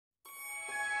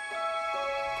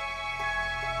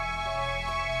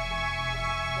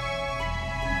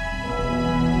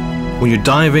When you're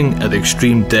diving at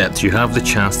extreme depths, you have the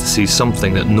chance to see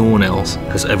something that no one else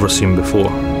has ever seen before.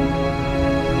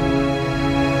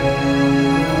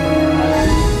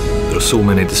 There are so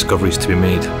many discoveries to be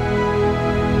made.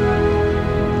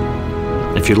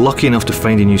 If you're lucky enough to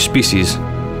find a new species,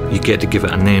 you get to give it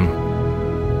a name.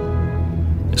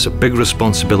 It's a big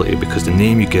responsibility because the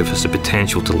name you give has the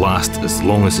potential to last as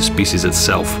long as the species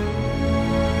itself.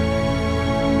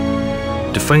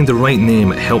 To find the right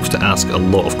name, it helps to ask a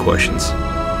lot of questions.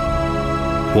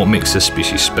 What makes this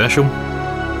species special?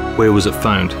 Where was it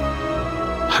found?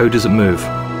 How does it move?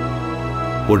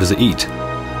 What does it eat?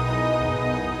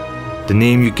 The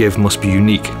name you give must be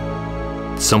unique,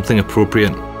 something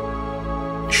appropriate.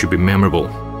 It should be memorable.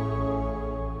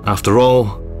 After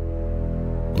all,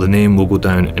 the name will go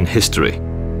down in history